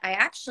that I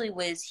actually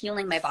was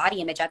healing my body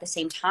image at the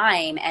same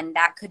time. And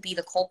that could be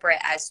the culprit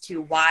as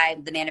to why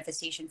the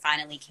manifestation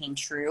finally came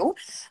true.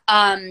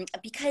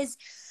 Because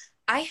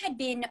I had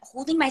been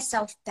holding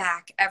myself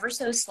back ever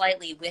so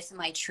slightly with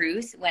my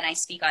truth when I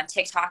speak on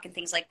TikTok and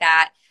things like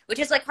that, which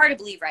is like hard to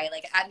believe, right?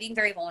 Like I'm being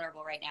very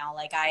vulnerable right now.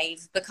 Like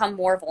I've become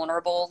more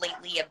vulnerable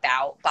lately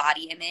about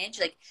body image.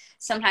 Like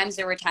sometimes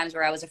there were times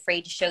where I was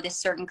afraid to show this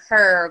certain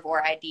curve,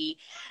 or I'd be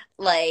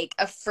like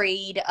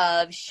afraid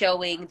of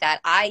showing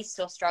that I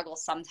still struggle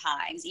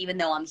sometimes, even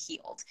though I'm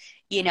healed,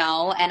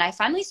 And I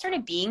finally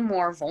started being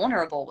more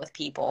vulnerable with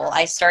people.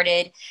 I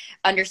started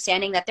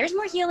understanding that there's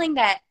more healing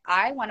that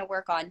I want to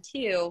work on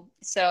too.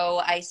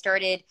 So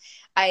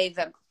I've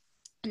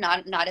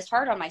not as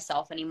hard on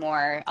myself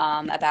anymore,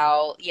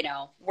 about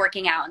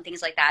working out and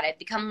things like that. I've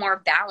become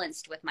more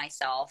balanced with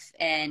myself,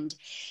 and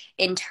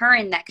in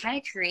turn that kind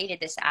of created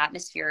this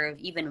atmosphere of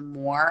even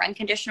more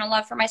unconditional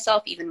love for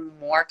myself, even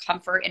more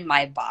comfort in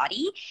my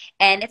body.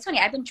 And it's funny,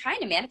 I've been trying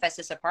to manifest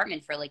this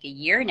apartment for like a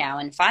year now,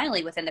 and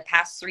finally within the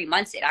past 3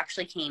 months it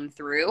actually came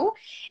through.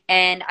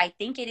 And I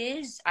think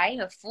I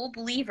am a full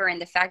believer in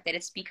the fact that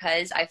it's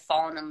because I've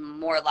fallen in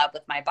more love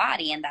with my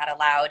body, and that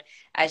allowed,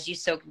 as you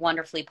so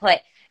wonderfully put,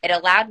 it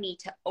allowed me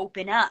to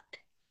open up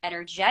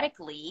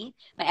energetically.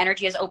 My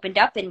energy has opened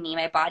up in me.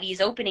 My body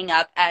is opening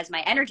up as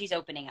my energy is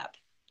opening up.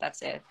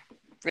 That's it.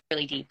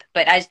 Really deep.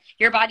 But as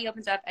your body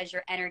opens up, as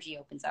your energy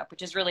opens up,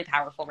 which is really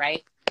powerful,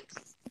 right?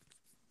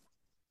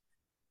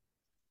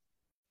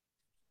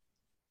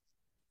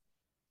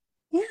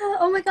 Yeah,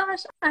 oh my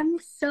gosh, I'm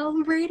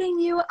celebrating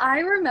you. I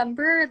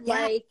remember,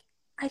 Yeah. like,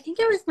 I think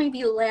it was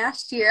maybe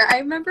last year. I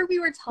remember we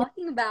were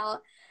talking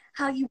about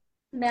how you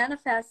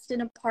manifest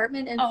an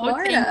apartment in Oh, thank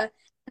Florida.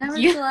 And I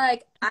was you.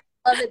 like, I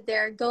love it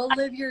there. Go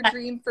live your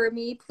dream for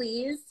me,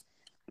 please.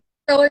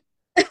 So,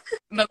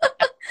 no,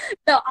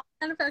 I'll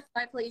manifest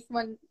my place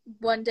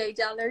one day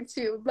down there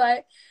too.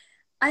 But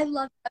I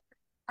love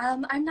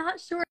I'm not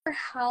sure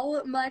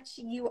how much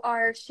you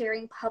are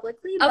sharing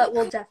publicly, Of but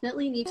we'll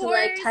definitely need to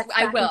like course. text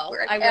back and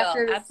forth I will.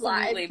 after this live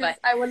Absolutely. because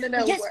But I want to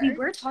know yes, we more.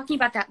 were talking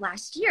about that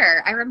last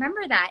year. I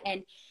remember that.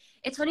 And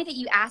it's funny that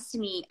you asked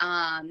me,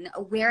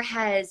 where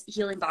has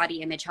healing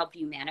body image helped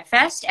you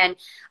manifest? And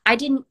I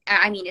mean,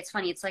 it's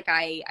funny. It's like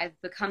I've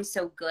become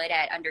so good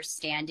at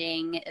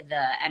understanding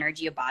the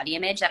energy of body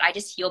image that I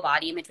just heal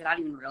body image without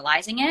even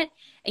realizing it.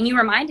 And you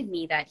reminded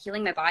me that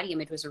healing my body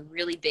image was a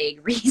really big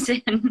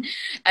reason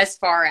as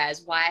far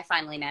as why I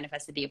finally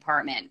manifested the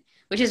apartment,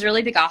 which is a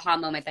really big aha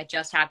moment that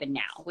just happened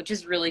now, which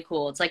is really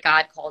cool. It's like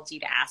God called you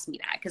to ask me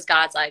that, because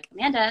God's like,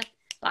 Amanda,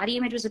 body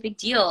image was a big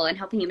deal in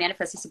helping you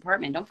manifest this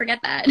apartment. Don't forget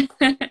that.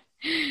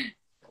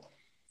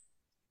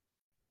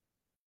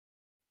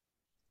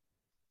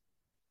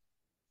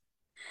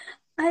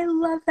 I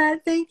love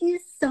that. Thank you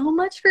so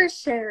much for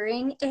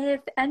sharing. If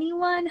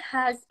anyone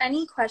has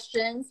any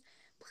questions,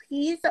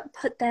 please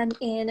put them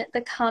in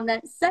the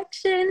comment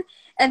section,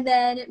 and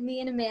then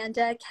me and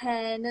Amanda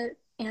can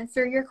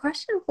answer your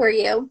question for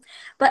you.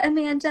 But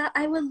Amanda,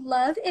 I would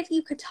love if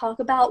you could talk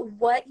about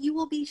what you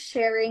will be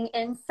sharing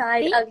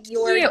inside Thank of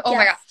your you. Oh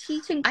my God. guest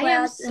teaching I am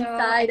class so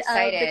inside of the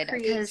excited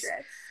because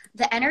Creatrix.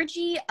 the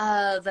energy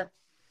of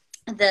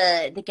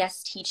the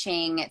guest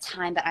teaching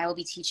time that I will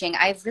be teaching,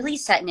 I've really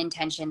set an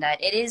intention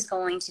that it is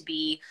going to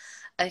be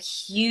a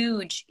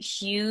huge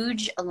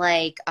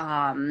like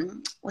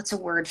what's a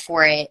word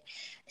for it?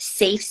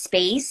 Safe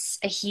space,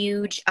 a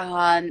huge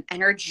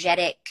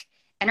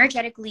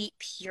energetically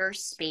pure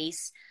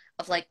space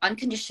of like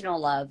unconditional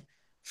love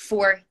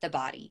for the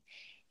body.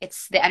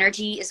 It's the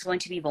energy is going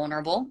to be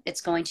vulnerable.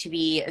 It's going to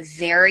be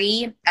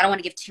very, I don't want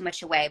to give too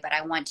much away, but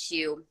I want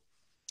to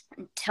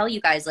tell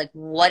you guys like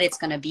what it's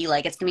going to be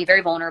like. It's going to be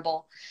very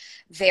vulnerable,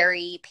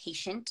 very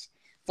patient,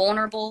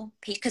 vulnerable,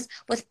 because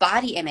with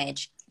body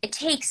image, it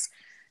takes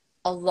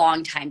a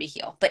long time to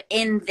heal. But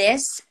in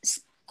this,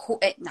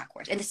 not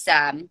course, in this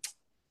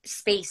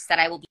space that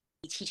I will be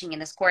teaching in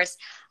this course,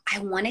 I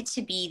want it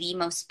to be the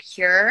most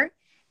pure,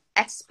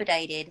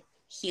 expedited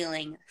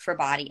healing for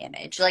body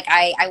image. Like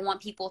I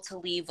want people to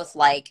leave with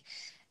like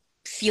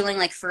feeling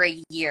like for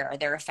a year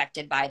they're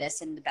affected by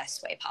this in the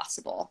best way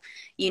possible.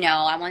 You know,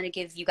 I want to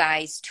give you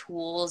guys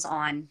tools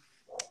on,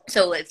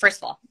 so first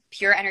of all,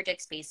 pure energetic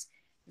space,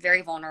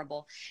 very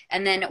vulnerable.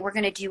 And then we're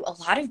going to do a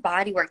lot of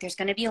body work. There's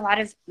going to be a lot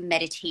of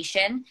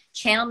meditation,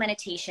 channel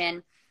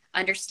meditation,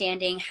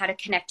 understanding how to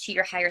connect to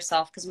your higher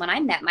self. Because when I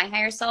met my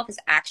higher self is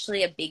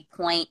actually a big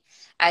point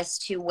as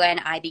to when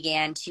I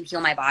began to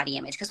heal my body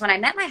image. Because when I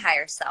met my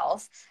higher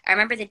self, I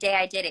remember the day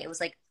I did it, it was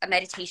like a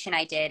meditation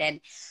I did. And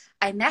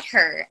I met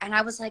her and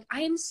I was like,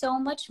 I am so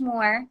much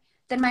more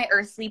than my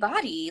earthly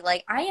body.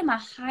 Like I am a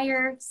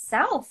higher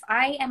self.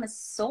 I am a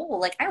soul.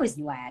 Like I always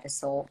knew I had a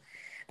soul.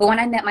 But when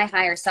I met my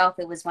higher self,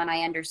 it was when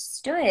I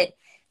understood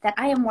that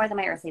I am more than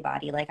my earthly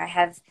body. Like I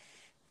have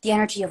the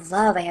energy of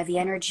love. I have the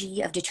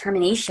energy of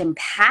determination,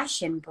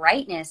 passion,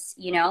 brightness,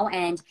 you know,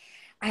 and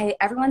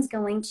everyone's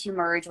going to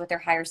merge with their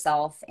higher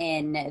self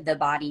in the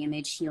body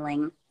image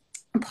healing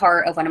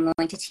part of what I'm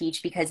going to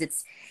teach, because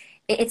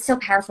it's so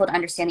powerful to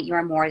understand that you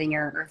are more than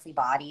your earthly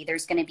body.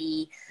 There's going to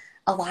be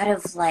a lot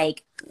of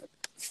like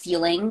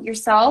feeling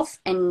yourself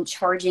and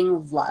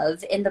charging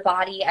love in the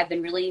body. I've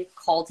been really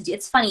called to do.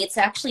 It's funny. It's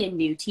actually a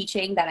new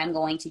teaching that I'm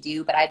going to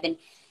do, but I've been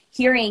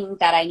hearing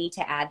that I need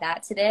to add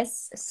that to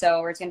this.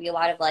 So there's going to be a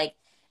lot of like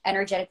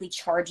energetically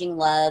charging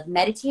love,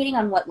 meditating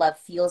on what love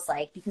feels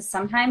like, because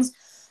sometimes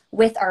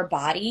with our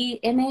body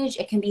image,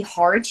 it can be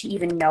hard to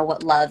even know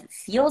what love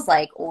feels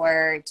like,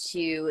 or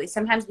to,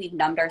 sometimes we've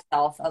numbed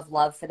ourselves of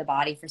love for the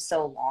body for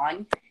so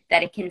long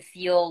that it can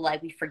feel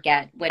like we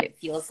forget what it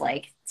feels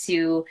like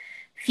to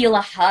feel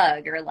a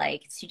hug, or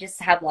like to just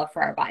have love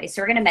for our body.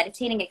 So we're going to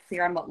meditate and get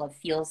clear on what love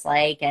feels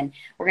like. And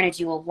we're going to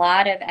do a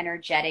lot of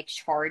energetic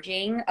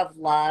charging of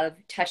love,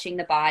 touching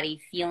the body,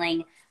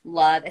 feeling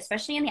love,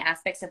 especially in the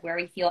aspects of where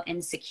we feel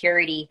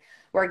insecurity.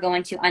 We're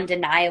going to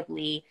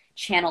undeniably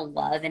channel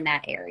love in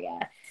that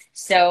area.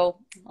 So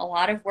a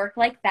lot of work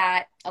like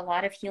that, a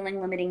lot of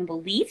healing limiting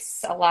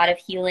beliefs, a lot of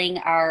healing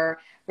our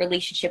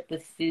relationship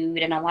with food,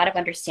 and a lot of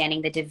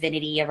understanding the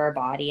divinity of our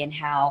body and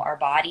how our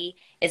body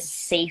is a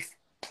safe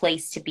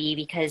place to be,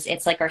 because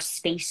it's like our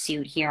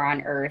spacesuit here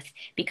on earth,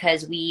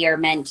 because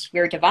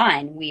we're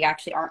divine. We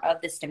actually aren't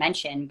of this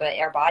dimension, but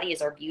our body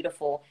is our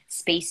beautiful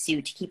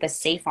spacesuit to keep us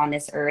safe on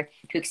this earth,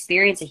 to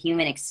experience a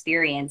human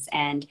experience.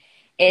 And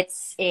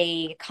it's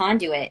a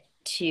conduit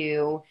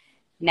to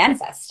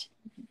manifest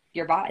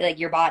your body, like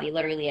your body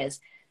literally is.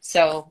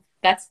 So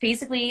that's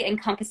basically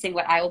encompassing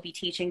what I will be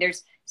teaching.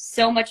 There's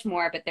so much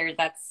more, but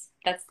that's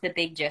the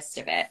big gist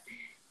of it.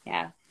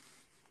 Yeah.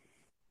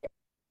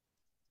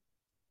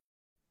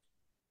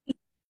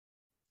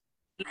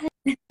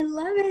 I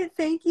love it.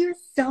 Thank you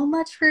so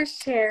much for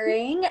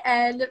sharing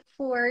and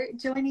for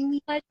joining me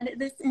on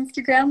this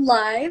Instagram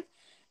live.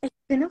 It's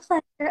been a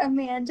pleasure,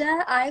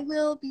 Amanda.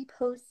 I'll be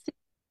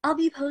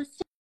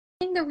posting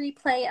the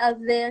replay of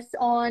this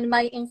on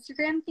my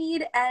Instagram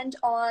feed and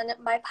on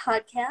my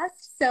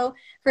podcast. So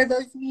for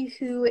those of you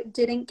who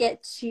didn't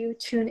get to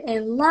tune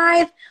in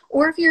live,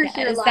 or if you're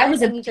here live, that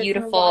was a and you just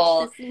want to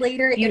watch this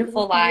later,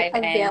 beautiful live.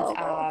 Available.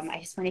 And I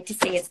just wanted to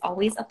say it's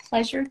always a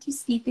pleasure to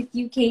speak with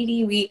you,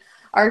 Katie. We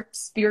are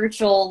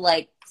spiritual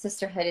like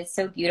sisterhood is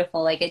so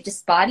beautiful. Like it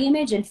just body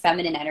image and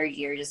feminine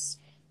energy are just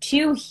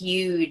two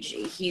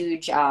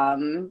huge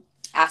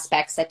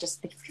aspects that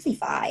just they really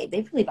vibe.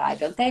 They really vibe,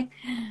 don't they?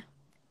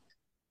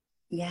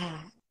 Yeah,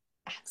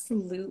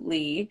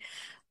 absolutely.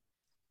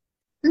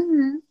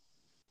 Mhm.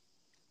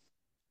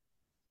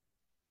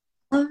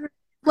 Alright.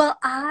 Well,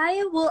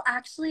 I'll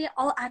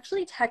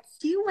actually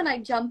text you when I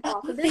jump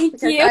off of this Thank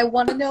because you. I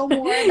want to know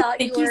more about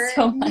Thank you your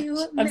so much.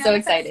 new I'm so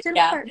excited. manifested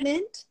Yeah.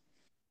 apartment.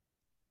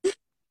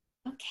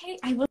 Okay,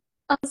 I will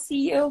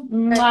see you.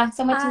 Mwah,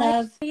 so much I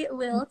love.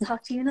 will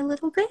talk to you in a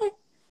little bit.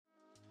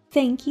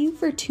 Thank you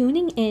for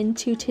tuning in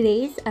to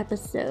today's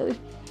episode.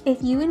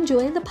 If you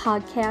enjoy the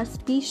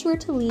podcast, be sure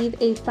to leave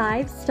a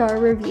 5-star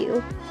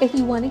review. If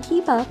you want to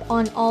keep up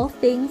on all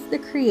things The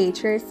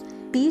Creatress,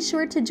 be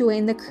sure to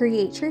join the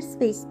Creatress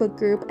Facebook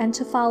group and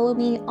to follow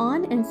me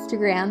on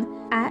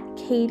Instagram at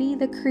Katie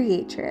the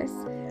Creatress.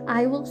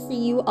 I will see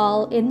you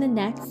all in the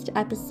next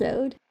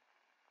episode.